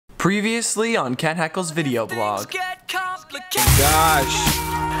Previously on Ken Heckel's video blog. Gosh.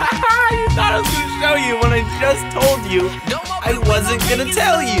 You thought I was going to show you when I just told you I wasn't going to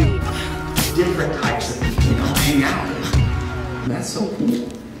tell you. Different types of people, you know, hang out. That's so cool.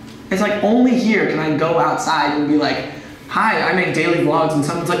 It's like only here can I go outside and be like, hi, I make daily vlogs, and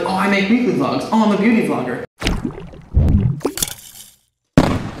someone's like, oh, I make weekly vlogs. Oh, I'm a beauty vlogger.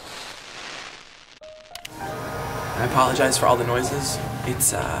 I apologize for all the noises.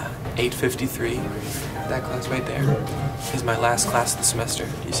 It's 8:53. That class right there is my last class of the semester.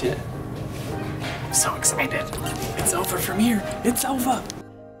 You see it? I'm so excited. It's over from here. It's over.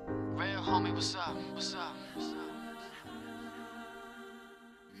 Real homie, what's up? What's up? What's up?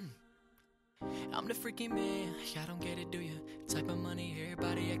 I'm the freaking man. I don't get it, do you? Type of money,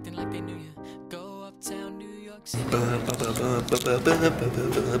 everybody acting like they knew you. Go uptown New York City.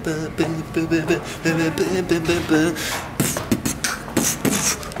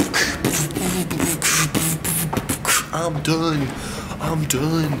 I'm done. I'm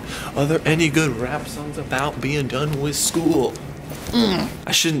done. Are there any good rap songs about being done with school?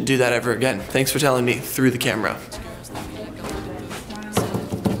 I shouldn't do that ever again. Thanks for telling me through the camera.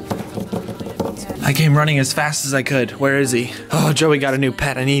 I came running as fast as I could. Where is he? Oh, Joey got a new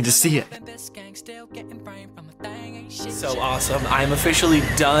pet. I need to see it. So awesome. I'm officially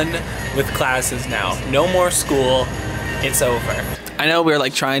done with classes now. No more school. It's over. I know we're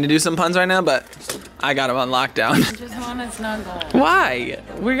like trying to do some puns right now, but I got him on lockdown. I just want to snuggle. Why?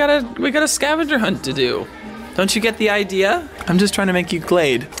 We got a scavenger hunt to do. Don't you get the idea? I'm just trying to make you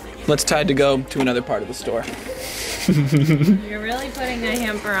Glade. Let's try to go to another part of the store. You're really putting a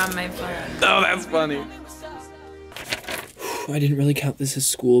hamper on my phone. Oh, that's funny. I didn't really count this as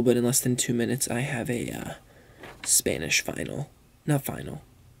school, but in less than 2 minutes, I have a Spanish final. Not final.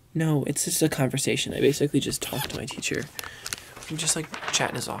 No, it's just a conversation. I basically just talk to my teacher. We just like chat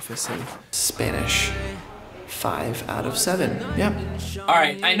in his office in Spanish. 5 out of 7. Yep. All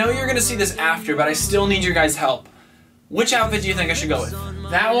right, I know you're gonna see this after, but I still need your guys' help. Which outfit do you think I should go with?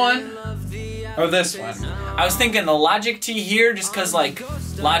 That one or this one? I was thinking the Logic tee here, just cause like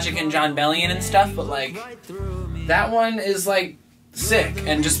Logic and Jon Bellion and stuff, but like that one is like sick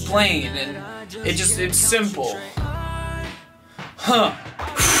and just plain and it's simple. Huh.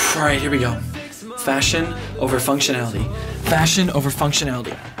 All right, here we go. Fashion over functionality. Fashion over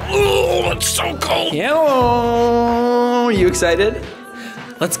functionality. Oh, it's so cold. Yo, you excited?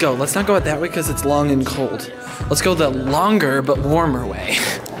 Let's go. Let's not go out that way because it's long and cold. Let's go the longer but warmer way.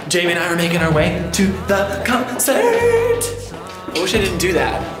 Jamie and I are making our way to the concert. I wish I didn't do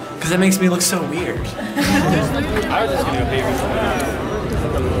that because that makes me look so weird. I was just gonna go pay.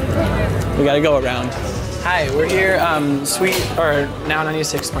 We gotta go around. Hi, we're here. Now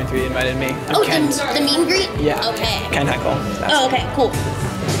 96.3 invited me. Oh, the meet and greet? Yeah. Okay. Ken Heckel. Oh, okay, cool.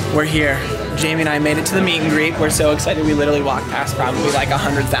 We're here. Jamie and I made it to the meet and greet. We're so excited. We literally walked past probably like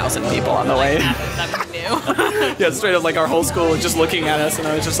 100,000 people on the way. Nothing new. Yeah, straight up like our whole school was just looking at us, and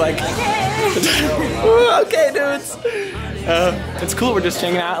I was just like, okay, dudes. It's cool. We're just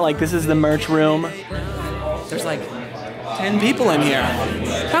hanging out. Like, this is the merch room. There's like 10 people in here.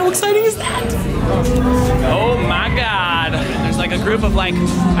 How exciting is that? Oh my God. There's like a group of like,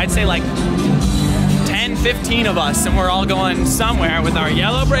 I'd say like 10, 15 of us, and we're all going somewhere with our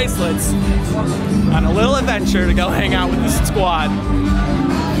yellow bracelets on a little adventure to go hang out with this squad.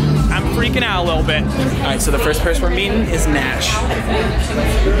 I'm freaking out a little bit. All right, so the first person we're meeting is GNASH.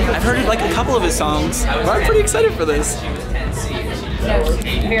 I've heard like a couple of his songs, but I'm pretty excited for this.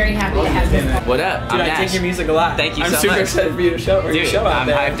 Very happy to have you. What up? Dude, I take your music a lot. Thank you so much. I'm super excited for you to show out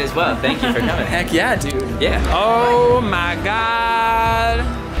there. I'm hyped as well. Thank you for coming. Heck yeah, dude. Yeah. Oh my God.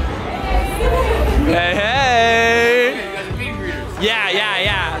 Hey, hey.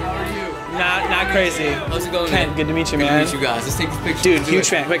 Yeah. Not crazy. How's it going? Ken, good to meet you, man. Good to meet you guys. Let's take this picture. Dude, huge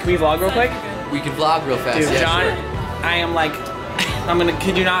fan. Wait, can we vlog real quick? We can vlog real fast. Dude, yeah, John, sure. I am like, I'm gonna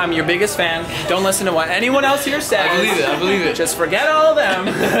kid you not, I'm your biggest fan. Don't listen to what anyone else here says. I believe it. Just forget all of them.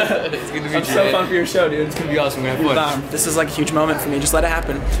 It's good to meet you. It's so fun for your show, dude. It's gonna be awesome. We're gonna have fun. This is like a huge moment for me. Just let it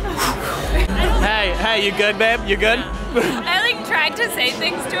happen. Hey, you good, babe? You good? I like tried to say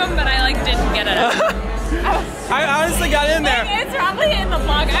things to him, but I like didn't get it. I honestly got in there. Like, it's probably in the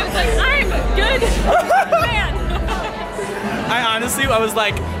vlog. I was like, I'm good. Man.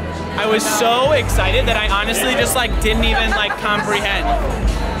 I was so excited that I honestly just like didn't even like comprehend.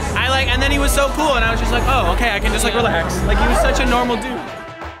 And then he was so cool, and I was just like, oh, okay, I can just like relax. Like, he was such a normal dude.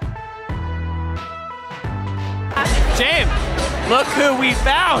 James, look who we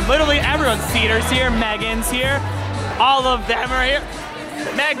found. Literally everyone. Cedar's here, Megan's here, all of them are here.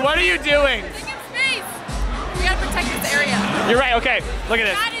 Meg, what are you doing? We gotta protect this area. You're right, okay, look at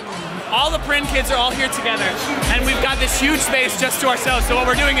this. That is all the Print kids are all here together, and we've got this huge space just to ourselves. So what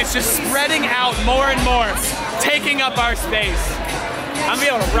we're doing is just spreading out more and more, taking up our space. I'm gonna be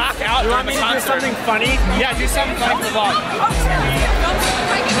able to rock out during the concert. Do something funny? Yeah, do something funny for the vlog.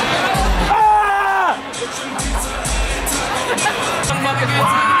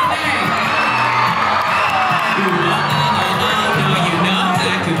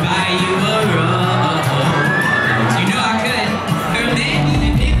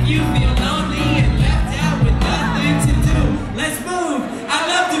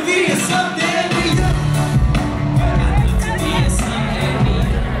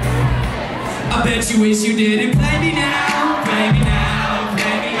 You wish you didn't play me now, play me now,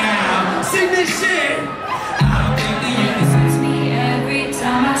 play me now. Sing this shit. I don't think the universe me every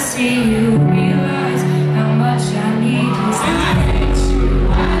time I see you. Realize how much I need you. I hate you,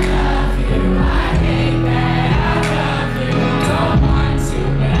 I love you, I hate that I love you. Don't want to,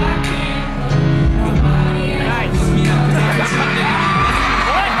 but I can't. Nobody else puts me up with everything.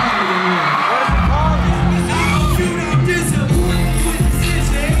 What is it called? You don't disappoint with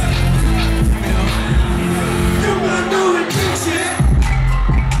decisions.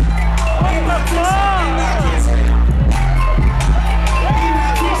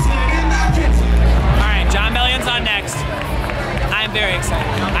 Alright, Jon Bellion's on next. I'm very excited.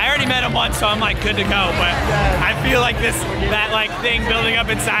 I already met him once, so I'm like good to go, but I feel like that like thing building up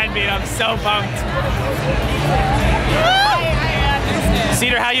inside me, and I'm so pumped.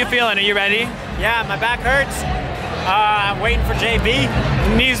 Cedar, how you feeling? Are you ready? Yeah, my back hurts. I'm waiting for JB.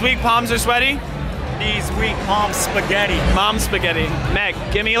 Knees weak, palms are sweaty? Knees weak, palms spaghetti. Mom spaghetti. Meg,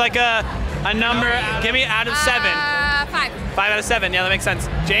 give me like a number. Give me out of 7. 5. 5 out of 7. Yeah, that makes sense.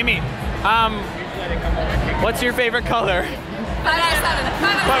 Jamie, what's your favorite color? 5 out of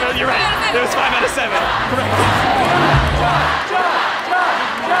 7. You're right. It was 5 out of 7. Correct.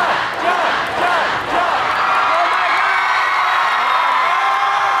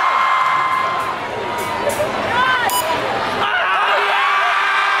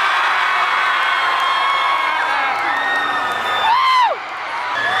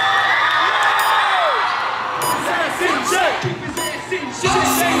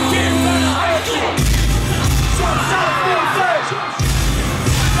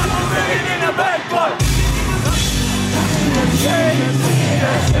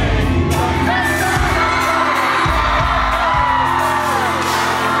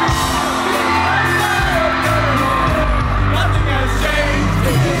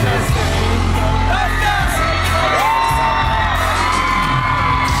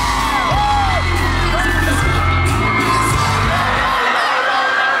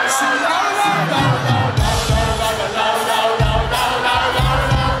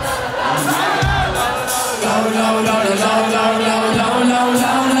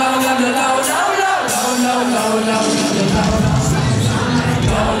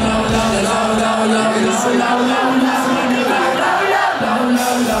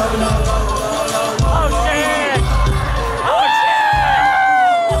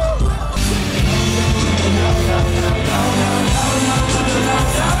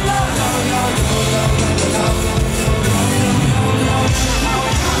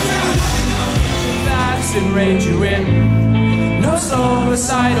 Rage you in, no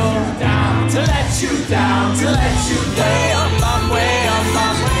suicidal. Down to let you down, to let you way up, I'm way up,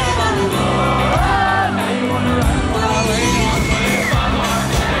 I'm way up, I'm way up. Now you wanna run away.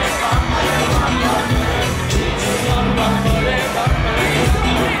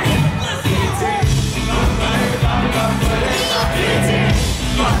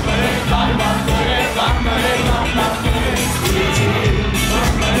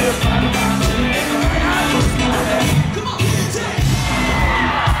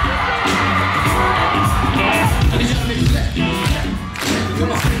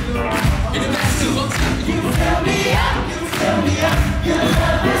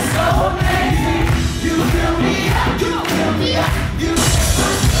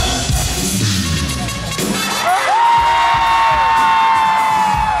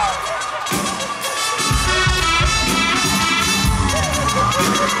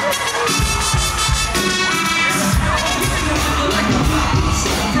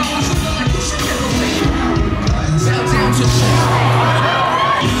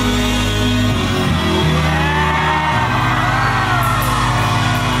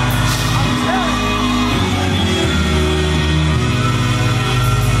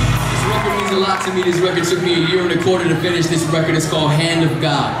 To me, this record took me 1.25 years to finish. This record is called Hand of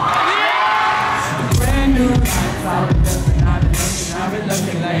God. A brand new life, I've been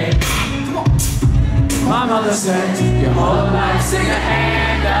looking late. Come on. My mother said, your whole life, sing a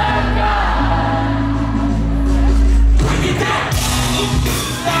hand of God.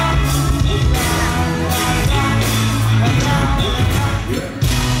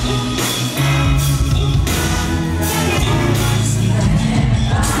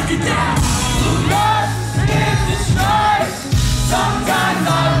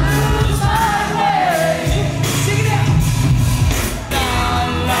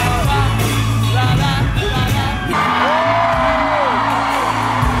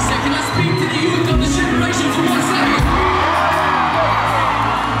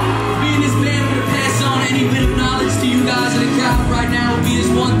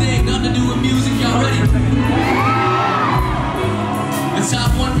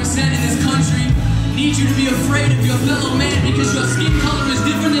 1% in this country need you to be afraid of your fellow man because your skin color is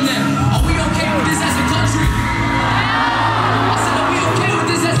different than them. Are we okay with this as a country? I said, are we okay with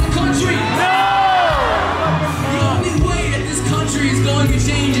this as a country? No! The only way that this country is going to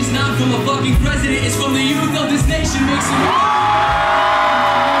change is not from a fucking president, it's from the youth of this nation mixing it.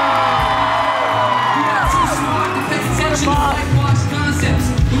 You're not too smart to pay attention to whitewash concepts.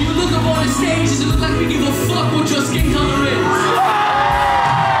 When you look up on the stage, does it look like we give a fuck what your skin color is?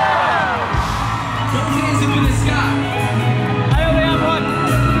 Both hands up in the sky. I only have one.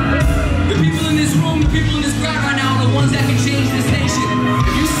 The people in this room, the people in this crowd right now are the ones that can change this nation.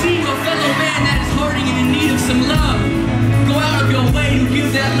 If you see a fellow man that is hurting and in need of some love, go out of your way to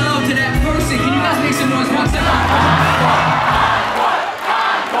give that love to that person. Can you guys make some noise? What's up?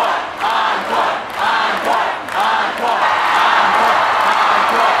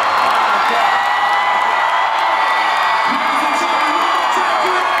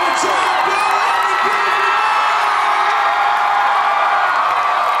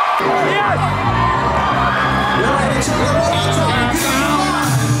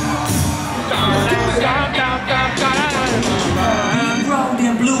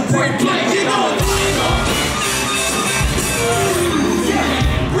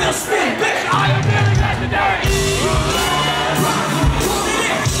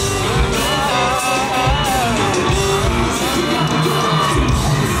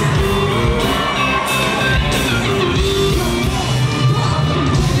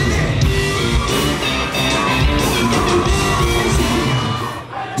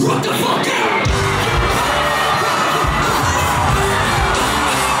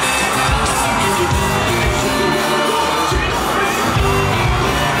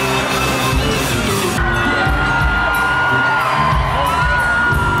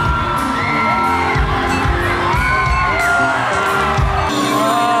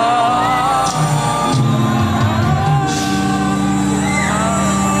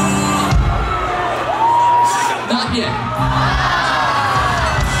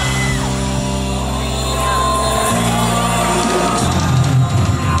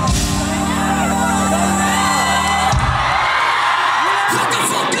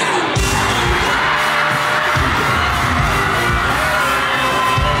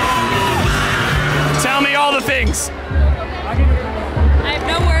 Things. I have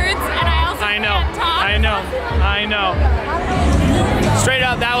no words, and I also can't talk. I know. Straight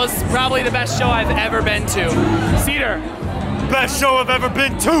up, that was probably the best show I've ever been to. Cedar, best show I've ever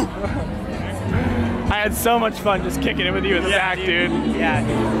been to. I had so much fun just kicking it with you in the back, dude. Yeah,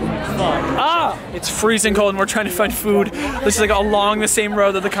 it's fun. Ah! It's freezing cold and we're trying to find food. This is like along the same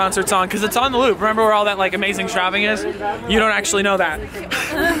road that the concert's on, because it's on the loop. Remember where all that like amazing shopping is? You don't actually know that.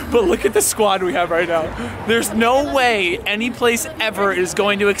 But look at the squad we have right now. There's no way any place ever is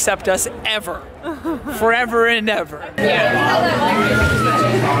going to accept us ever. Forever and ever.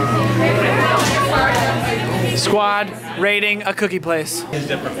 Squad raiding a cookie place. You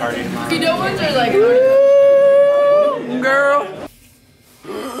know what they're like? Girl.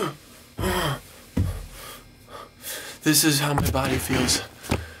 This is how my body feels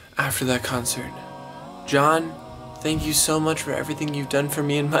after that concert. Jon, thank you so much for everything you've done for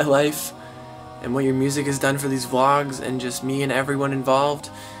me in my life and what your music has done for these vlogs and just me and everyone involved.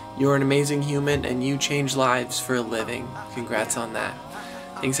 You're an amazing human and you change lives for a living. Congrats on that.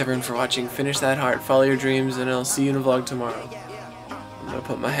 Thanks everyone for watching. Finish that heart, follow your dreams, and I'll see you in a vlog tomorrow. I'm gonna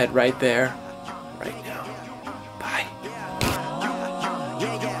put my head right there, right now.